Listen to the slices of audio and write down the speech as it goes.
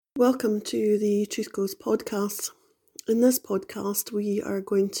Welcome to the Truth Goes podcast. In this podcast, we are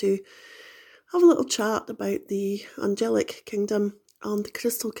going to have a little chat about the Angelic Kingdom and the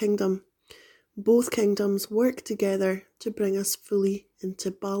Crystal Kingdom. Both kingdoms work together to bring us fully into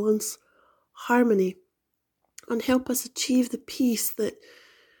balance, harmony, and help us achieve the peace that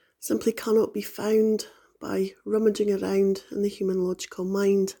simply cannot be found by rummaging around in the human logical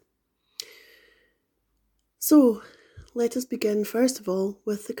mind. So, let us begin first of all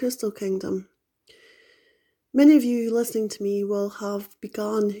with the Crystal Kingdom. Many of you listening to me will have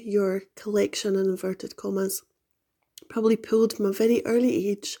begun your collection in inverted commas, probably pulled from a very early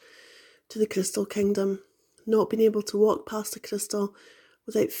age to the Crystal Kingdom, not being able to walk past a crystal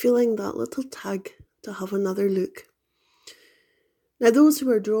without feeling that little tug to have another look. Now, those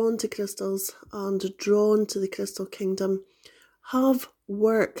who are drawn to crystals and drawn to the Crystal Kingdom have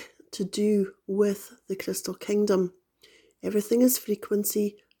work to do with the Crystal Kingdom. Everything is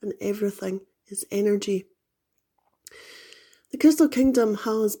frequency and everything is energy. The Crystal Kingdom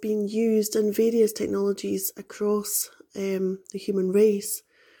has been used in various technologies across the human race.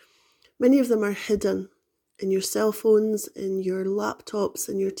 Many of them are hidden in your cell phones, in your laptops,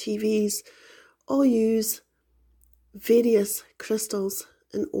 in your TVs. All use various crystals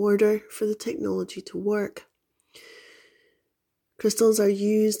in order for the technology to work. Crystals are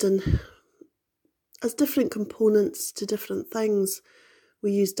used as different components to different things.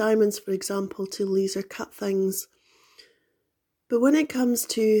 We use diamonds, for example, to laser cut things. But when it comes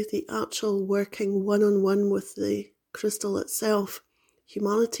to the actual working one-on-one with the crystal itself,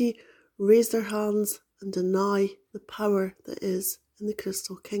 humanity raise their hands and deny the power that is in the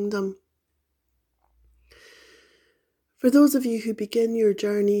Crystal Kingdom. For those of you who begin your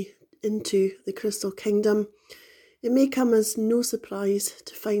journey into the Crystal Kingdom, it may come as no surprise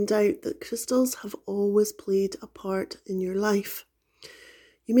to find out that crystals have always played a part in your life.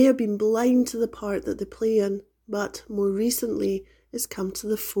 You may have been blind to the part that they play in, but more recently it's come to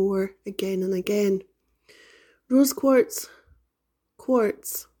the fore again and again. Rose quartz,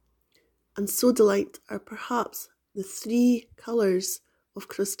 quartz, and sodalite are perhaps the three colours of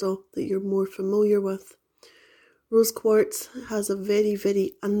crystal that you're more familiar with. Rose quartz has a very,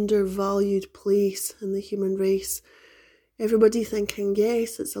 very undervalued place in the human race. Everybody thinking,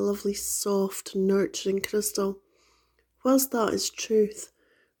 yes, it's a lovely, soft, nurturing crystal. Whilst that is truth,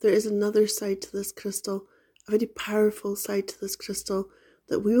 there is another side to this crystal, a very powerful side to this crystal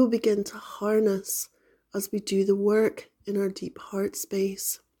that we will begin to harness as we do the work in our deep heart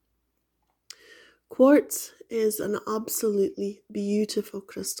space. Quartz is an absolutely beautiful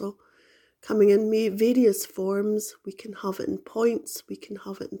crystal, coming in various forms. We can have it in points, we can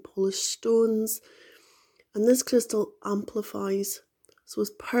have it in polished stones, and this crystal amplifies. So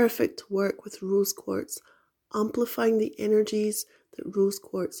it's perfect to work with rose quartz, amplifying the energies that rose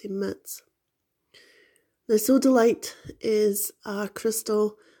quartz emits. Now, sodalite is a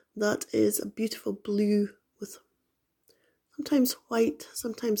crystal that is a beautiful blue with sometimes white,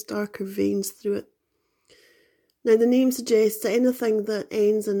 sometimes darker veins through it. Now, the name suggests that anything that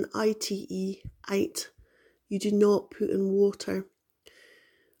ends in ite, you do not put in water.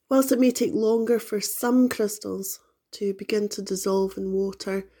 Whilst it may take longer for some crystals to begin to dissolve in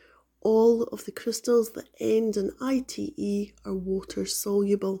water, all of the crystals that end in ite are water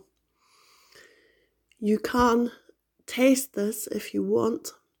soluble. You can test this if you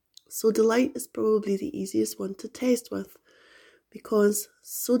want. Sodalite is probably the easiest one to test with, because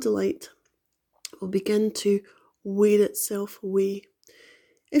sodalite will begin to wear itself away.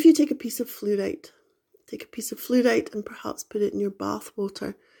 If you take a piece of fluorite and perhaps put it in your bath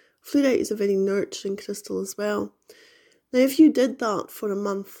water. Fluorite is a very nurturing crystal as well. Now, if you did that for a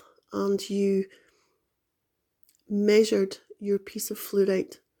month and you measured your piece of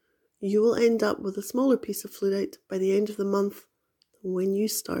fluorite, you will end up with a smaller piece of fluorite by the end of the month than when you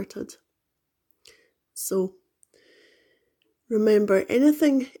started. So, remember,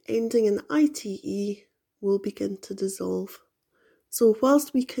 anything ending in ite will begin to dissolve. So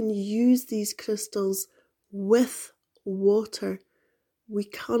whilst we can use these crystals with water, we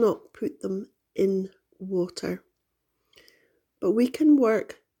cannot put them in water. But we can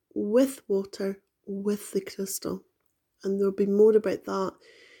work with water, with the crystal. And there'll be more about that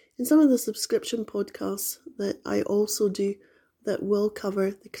in some of the subscription podcasts that I also do that will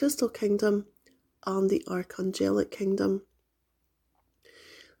cover the Crystal Kingdom and the Archangelic Kingdom.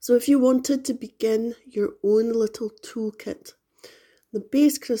 So if you wanted to begin your own little toolkit, the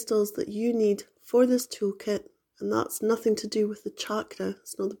base crystals that you need for this toolkit, and that's nothing to do with the chakra,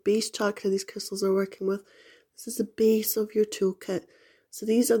 it's not the base chakra these crystals are working with, this is the base of your toolkit. So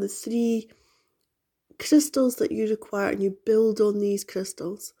these are the three crystals that you require, and you build on these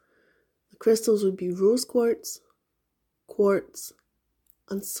crystals. crystals would be rose quartz, quartz,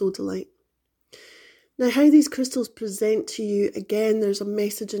 and sodalite. Now, how these crystals present to you, again, there's a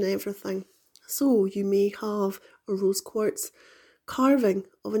message in everything. So you may have a rose quartz carving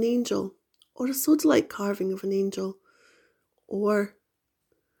of an angel, or a sodalite carving of an angel, or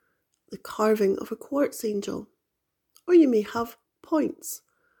the carving of a quartz angel, or you may have points,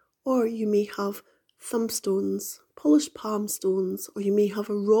 or you may have thumb stones, polished palm stones, or you may have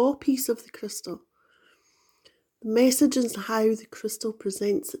a raw piece of the crystal. The message is how the crystal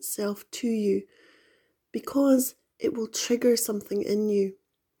presents itself to you, because it will trigger something in you.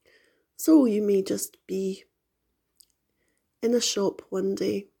 So you may just be in a shop one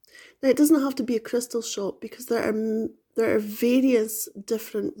day. Now, it doesn't have to be a crystal shop, because there are various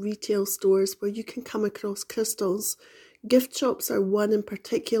different retail stores where you can come across crystals. Gift shops are one in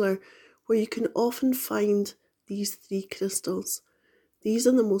particular where you can often find these 3 crystals. These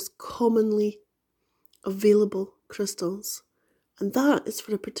are the most commonly available crystals, and that is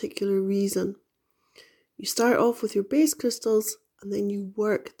for a particular reason. You start off with your base crystals, and then you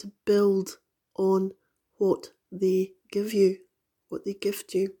work to build on what they give you, what they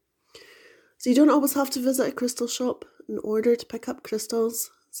gift you. So you don't always have to visit a crystal shop in order to pick up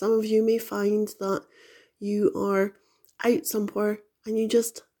crystals. Some of you may find that you are out somewhere and you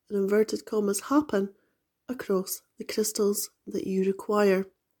just, in inverted commas, happen across the crystals that you require.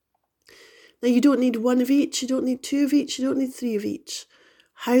 Now, you don't need 1 of each, you don't need 2 of each, you don't need 3 of each.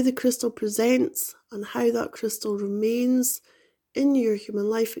 How the crystal presents and how that crystal remains in your human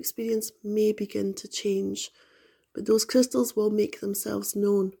life experience may begin to change, but those crystals will make themselves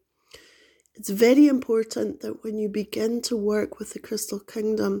known. It's very important that when you begin to work with the crystal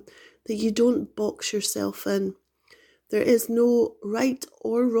kingdom, that you don't box yourself in. There is no right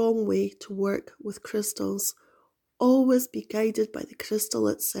or wrong way to work with crystals. Always be guided by the crystal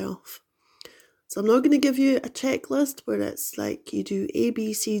itself. So I'm not going to give you a checklist where it's like you do A,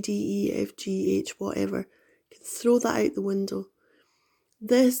 B, C, D, E, F, G, H, whatever. You can throw that out the window.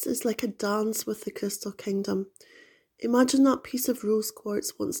 This is like a dance with the crystal kingdom. Imagine that piece of rose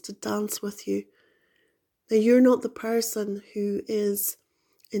quartz wants to dance with you. Now, you're not the person who is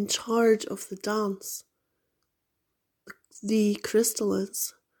in charge of the dance. The crystal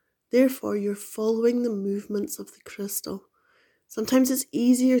is. Therefore, you're following the movements of the crystal. Sometimes it's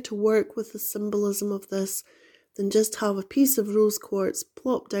easier to work with the symbolism of this than just have a piece of rose quartz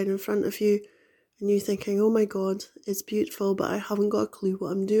plop down in front of you and you thinking, oh my God, it's beautiful, but I haven't got a clue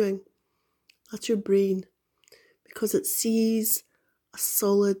what I'm doing. That's your brain, because it sees a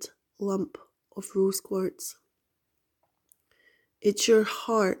solid lump of rose quartz. It's your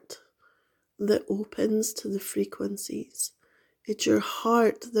heart that opens to the frequencies. It's your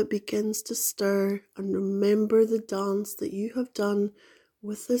heart that begins to stir and remember the dance that you have done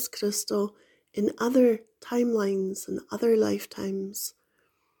with this crystal in other timelines and other lifetimes.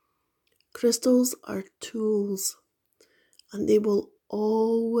 Crystals are tools, and they will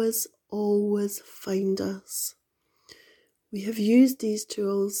always, always find us. We have used these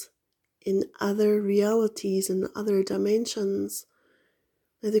tools in other realities and other dimensions.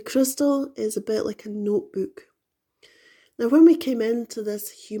 Now, the crystal is a bit like a notebook. Now, when we came into this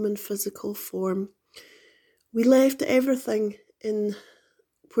human physical form, we left everything in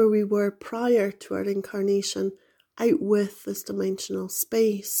where we were prior to our incarnation out with this dimensional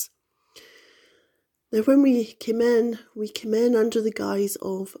space. Now, when we came in under the guise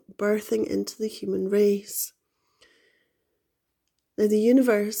of birthing into the human race. Now, the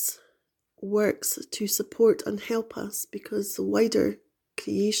universe works to support and help us because the wider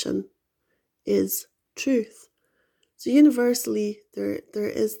creation is truth. So universally, there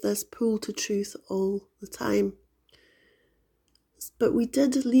is this pull to truth all the time. But we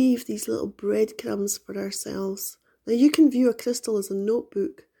did leave these little breadcrumbs for ourselves. Now, you can view a crystal as a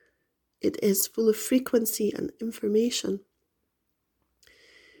notebook. It is full of frequency and information.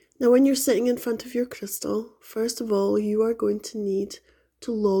 Now, when you're sitting in front of your crystal, first of all, you are going to need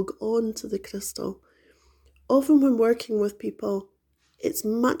to log on to the crystal. Often when working with people, it's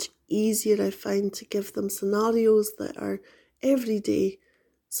much easier, I find, to give them scenarios that are everyday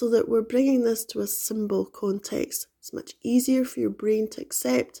so that we're bringing this to a symbol context. It's much easier for your brain to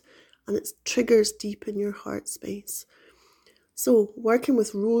accept, and it triggers deep in your heart space. So, working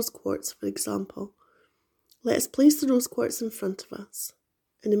with rose quartz, for example, let us place the rose quartz in front of us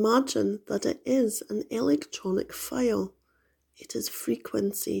and imagine that it is an electronic file. It is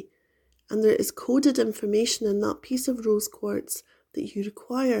frequency, and there is coded information in that piece of rose quartz that you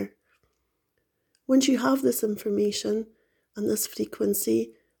require. Once you have this information and this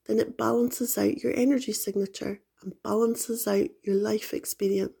frequency, then it balances out your energy signature and balances out your life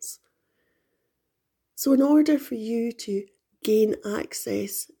experience. So in order for you to gain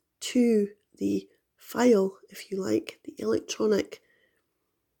access to the file, if you like, the electronic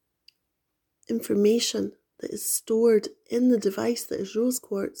information that is stored in the device that is rose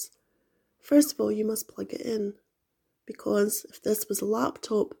quartz, first of all, you must plug it in, because if this was a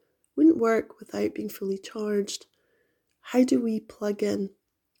laptop, it wouldn't work without being fully charged. How do we plug in?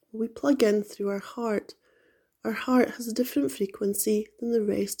 Well, we plug in through our heart. Our heart has a different frequency than the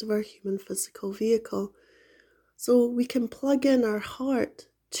rest of our human physical vehicle. So we can plug in our heart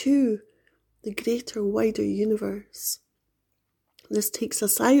to the greater, wider universe. This takes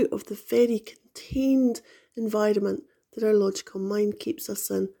us out of the very contained environment that our logical mind keeps us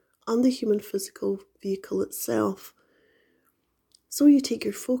in, and the human physical vehicle itself. So you take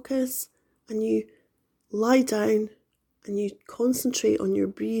your focus and you lie down and you concentrate on your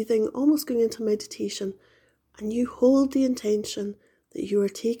breathing, almost going into meditation, and you hold the intention that you are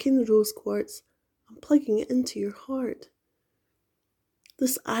taking the rose quartz and plugging it into your heart.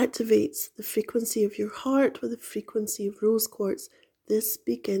 This activates the frequency of your heart with the frequency of rose quartz. This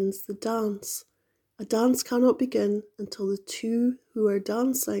begins the dance. A dance cannot begin until the two who are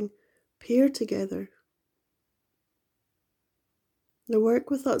dancing pair together. Now work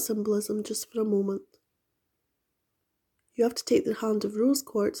with that symbolism just for a moment. You have to take the hand of rose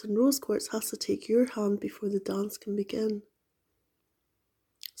quartz, and rose quartz has to take your hand before the dance can begin.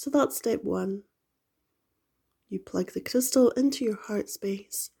 So that's step one. You plug the crystal into your heart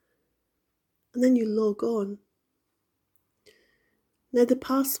space, and then you log on. Now the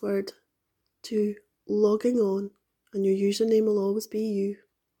password to logging on, and your username will always be you.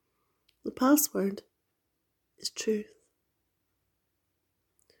 The password is truth.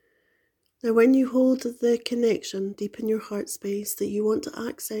 Now when you hold the connection deep in your heart space that you want to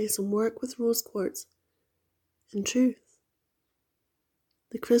access and work with rose quartz in truth,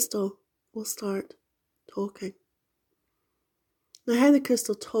 the crystal will start talking. Now how the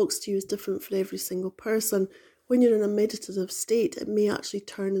crystal talks to you is different for every single person. When you're in a meditative state, it may actually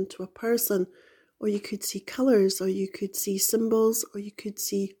turn into a person, or you could see colours, or you could see symbols, or you could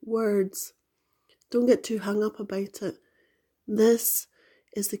see words. Don't get too hung up about it. This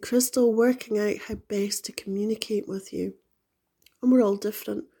is the crystal working out how best to communicate with you. And we're all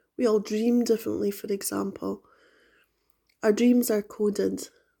different. We all dream differently, for example. Our dreams are coded.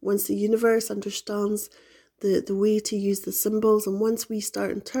 Once the universe understands the way to use the symbols, and once we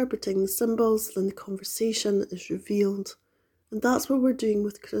start interpreting the symbols, then the conversation is revealed. And that's what we're doing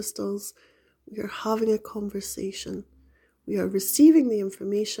with crystals. We are having a conversation. We are receiving the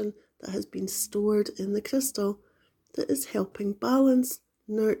information that has been stored in the crystal that is helping balance,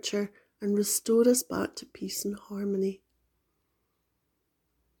 nurture, and restore us back to peace and harmony.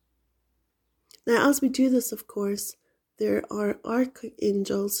 Now, as we do this, of course, there are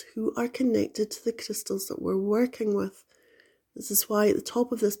archangels who are connected to the crystals that we're working with. This is why at the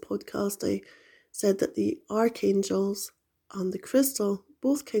top of this podcast I said that the archangels and the crystal,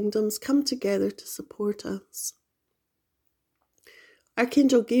 both kingdoms, come together to support us.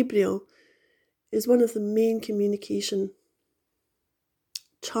 Archangel Gabriel is one of the main communication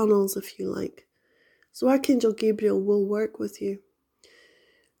channels, if you like. So Archangel Gabriel will work with you.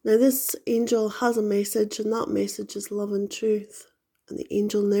 Now this angel has a message, and that message is love and truth, and the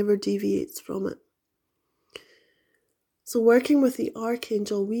angel never deviates from it. So working with the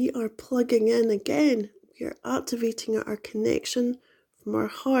archangel, we are plugging in again. We are activating our connection from our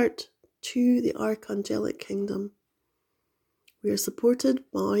heart to the Archangelic kingdom. We are supported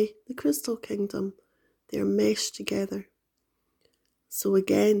by the crystal kingdom. They are meshed together. So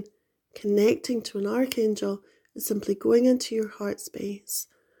again, connecting to an archangel is simply going into your heart space,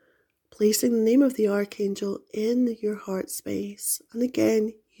 placing the name of the archangel in your heart space, and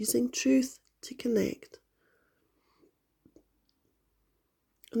again, using truth to connect.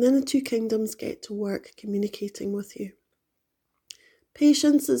 And then the two kingdoms get to work communicating with you.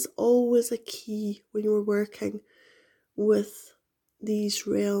 Patience is always a key when you're working with these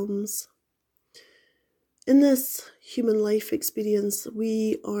realms. In this human life experience,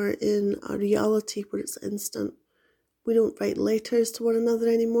 we are in a reality where it's instant. We don't write letters to one another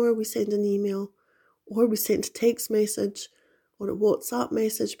anymore. We send an email, or we send a text message or a WhatsApp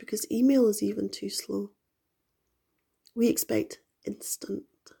message, because email is even too slow. We expect instant.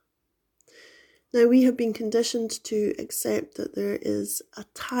 Now, we have been conditioned to accept that there is a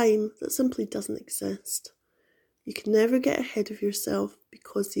time that simply doesn't exist. You can never get ahead of yourself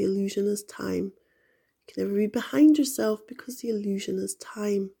because the illusion is time. You can never be behind yourself because the illusion is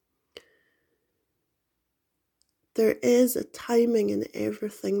time. There is a timing in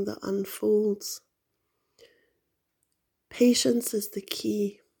everything that unfolds. Patience is the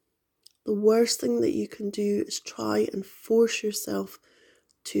key. The worst thing that you can do is try and force yourself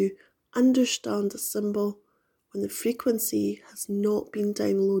to understand a symbol when the frequency has not been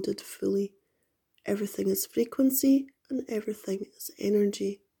downloaded fully. Everything is frequency and everything is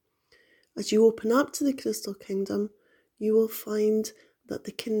energy. As you open up to the crystal kingdom, you will find that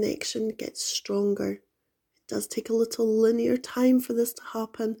the connection gets stronger. It does take a little linear time for this to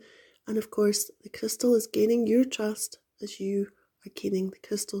happen, and of course the crystal is gaining your trust as you are gaining the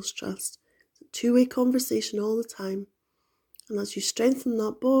crystal's trust. It's a two-way conversation all the time, and as you strengthen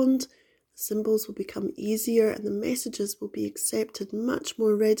that bond, the symbols will become easier and the messages will be accepted much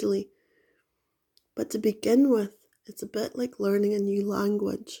more readily. But to begin with, it's a bit like learning a new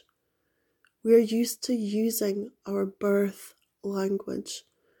language. We are used to using our birth language.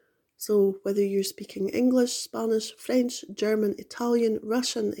 So whether you're speaking English, Spanish, French, German, Italian,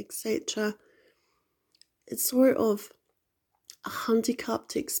 Russian, etc., it's sort of a handicap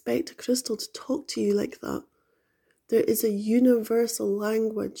to expect a crystal to talk to you like that. There is a universal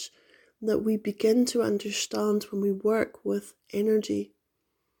language that we begin to understand when we work with energy.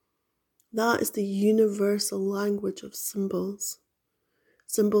 That is the universal language of symbols.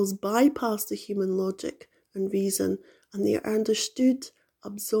 Symbols bypass the human logic and reason, and they are understood,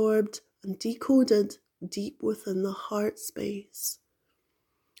 absorbed, and decoded deep within the heart space.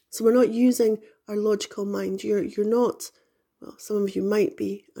 So we're not using our logical mind. You're not, well, some of you might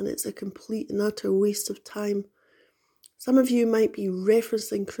be, and it's a complete and utter waste of time. Some of you might be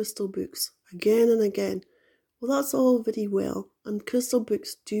referencing crystal books again and again. Well, that's all very well, and crystal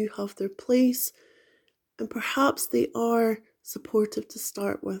books do have their place, and perhaps they are supportive to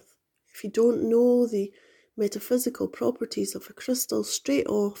start with. If you don't know the metaphysical properties of a crystal straight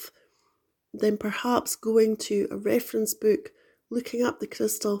off, then perhaps going to a reference book, looking up the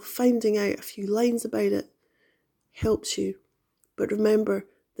crystal, finding out a few lines about it helps you. But remember,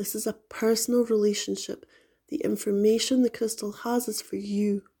 this is a personal relationship. The information the crystal has is for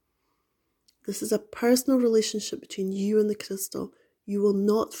you. This is a personal relationship between you and the crystal. You will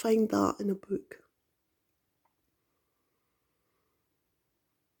not find that in a book.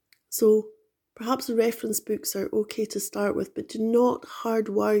 So perhaps reference books are okay to start with, but do not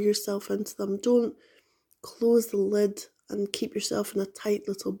hardwire yourself into them. Don't close the lid and keep yourself in a tight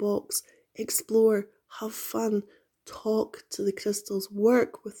little box. Explore, have fun, talk to the crystals,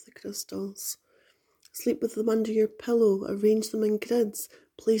 work with the crystals. Sleep with them under your pillow, arrange them in grids,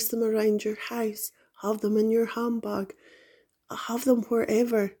 place them around your house, have them in your handbag, have them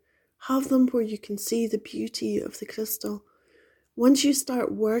wherever. Have them where you can see the beauty of the crystal. Once you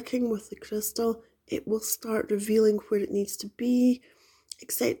start working with the crystal, it will start revealing where it needs to be,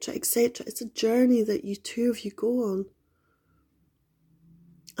 etc., etc. It's a journey that you two of you go on.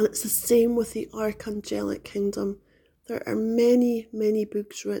 And it's the same with the Archangelic kingdom. There are many, many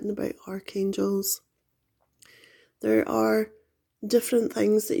books written about archangels. There are different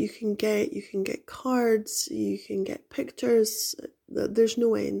things that you can get. You can get cards, you can get pictures. There's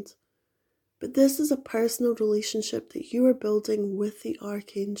no end. But this is a personal relationship that you are building with the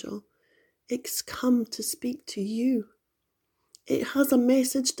archangel. It's come to speak to you. It has a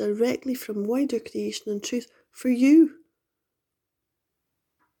message directly from wider creation and truth for you.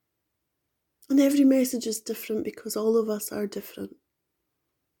 And every message is different because all of us are different.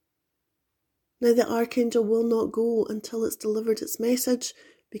 Now, the archangel will not go until it's delivered its message,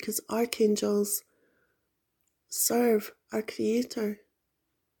 because archangels serve our creator.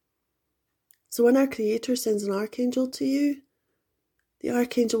 So when our creator sends an archangel to you, the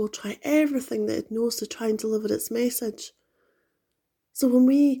archangel will try everything that it knows to try and deliver its message. So when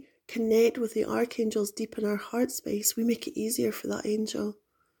we connect with the archangels deep in our heart space, we make it easier for that angel.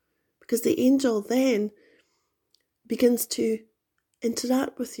 Because the angel then begins to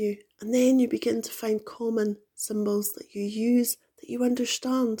interact with you, and then you begin to find common symbols that you use, that you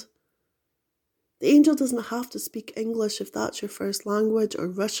understand. The angel doesn't have to speak English if that's your first language, or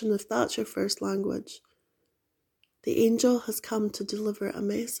Russian if that's your first language. The angel has come to deliver a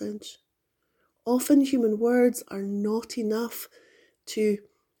message. Often human words are not enough to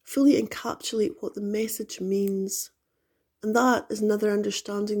fully encapsulate what the message means. And that is another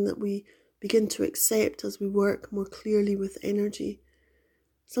understanding that we begin to accept as we work more clearly with energy.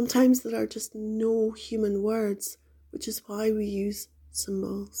 Sometimes there are just no human words, which is why we use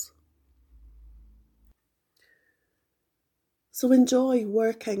symbols. So enjoy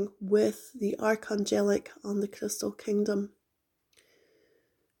working with the Archangelic and the Crystal Kingdom.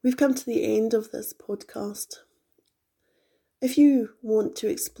 We've come to the end of this podcast. If you want to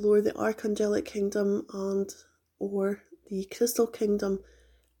explore the Archangelic Kingdom or the Crystal Kingdom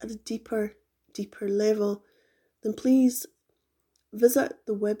at a deeper level, then please visit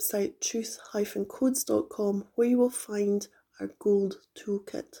the website truth-codes.com, where you will find our gold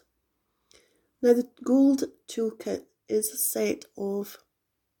toolkit. Now, the gold toolkit is a set of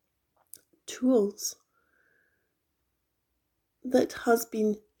tools that has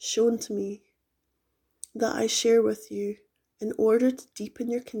been shown to me that I share with you in order to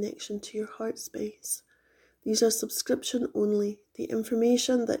deepen your connection to your heart space. These are subscription only. The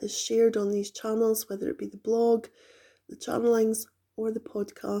information that is shared on these channels, whether it be the blog, the channelings, or the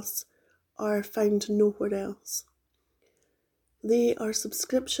podcasts, are found nowhere else. They are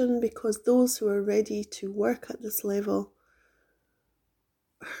subscription because those who are ready to work at this level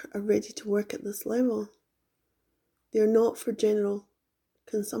are ready to work at this level. They are not for general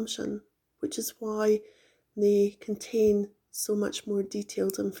consumption, which is why they contain so much more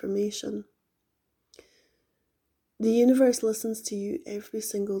detailed information. The universe listens to you every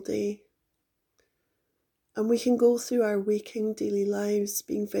single day. And we can go through our waking daily lives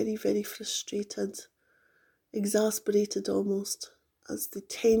being very, very frustrated, exasperated almost, as the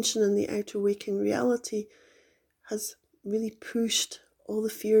tension in the outer waking reality has really pushed all the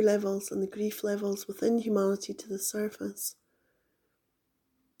fear levels and the grief levels within humanity to the surface.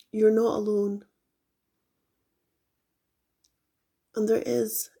 You're not alone. And there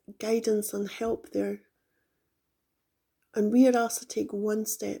is guidance and help there. And we are asked to take one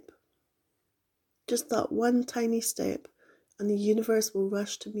step. Just that one tiny step, and the universe will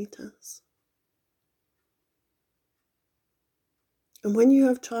rush to meet us. And when you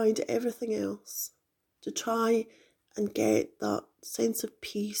have tried everything else, to try and get that sense of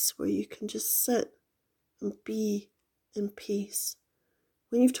peace where you can just sit and be in peace,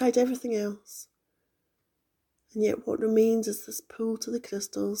 when you've tried everything else, and yet what remains is this pull to the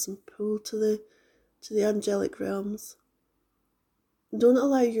crystals and pull to the angelic realms, don't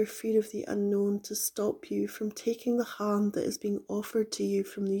allow your fear of the unknown to stop you from taking the hand that is being offered to you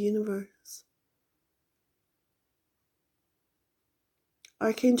from the universe.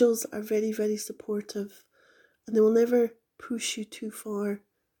 Archangels are very, very supportive, and they will never push you too far,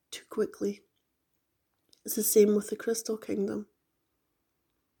 too quickly. It's the same with the crystal kingdom.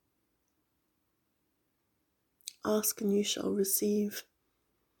 Ask and you shall receive.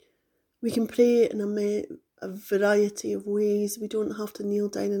 We can pray in a variety of ways. We don't have to kneel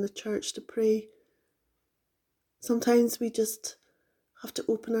down in a church to pray. Sometimes we just have to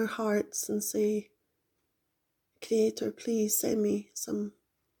open our hearts and say, Creator, please send me some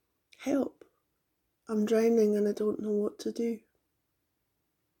help. I'm drowning and I don't know what to do.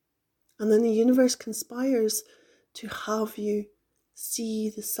 And then the universe conspires to have you see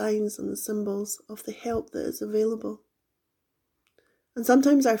the signs and the symbols of the help that is available. And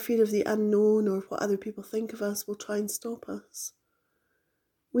sometimes our fear of the unknown or what other people think of us will try and stop us.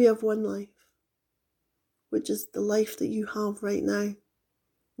 We have one life, which is the life that you have right now.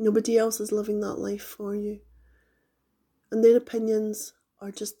 Nobody else is living that life for you. And their opinions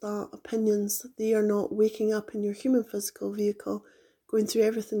are just that, opinions. They are not waking up in your human physical vehicle, going through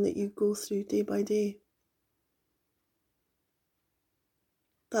everything that you go through day by day.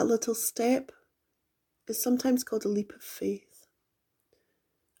 That little step is sometimes called a leap of faith.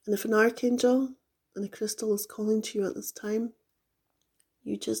 And if an archangel and a crystal is calling to you at this time,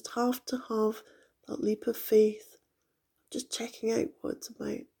 you just have to have that leap of faith, just checking out what it's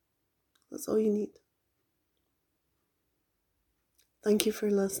about. That's all you need. Thank you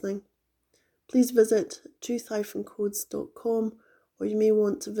for listening. Please visit truth-codes.com, or you may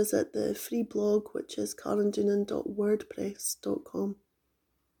want to visit the free blog, which is karendoonan.wordpress.com.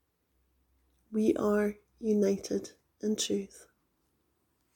 We are united in truth.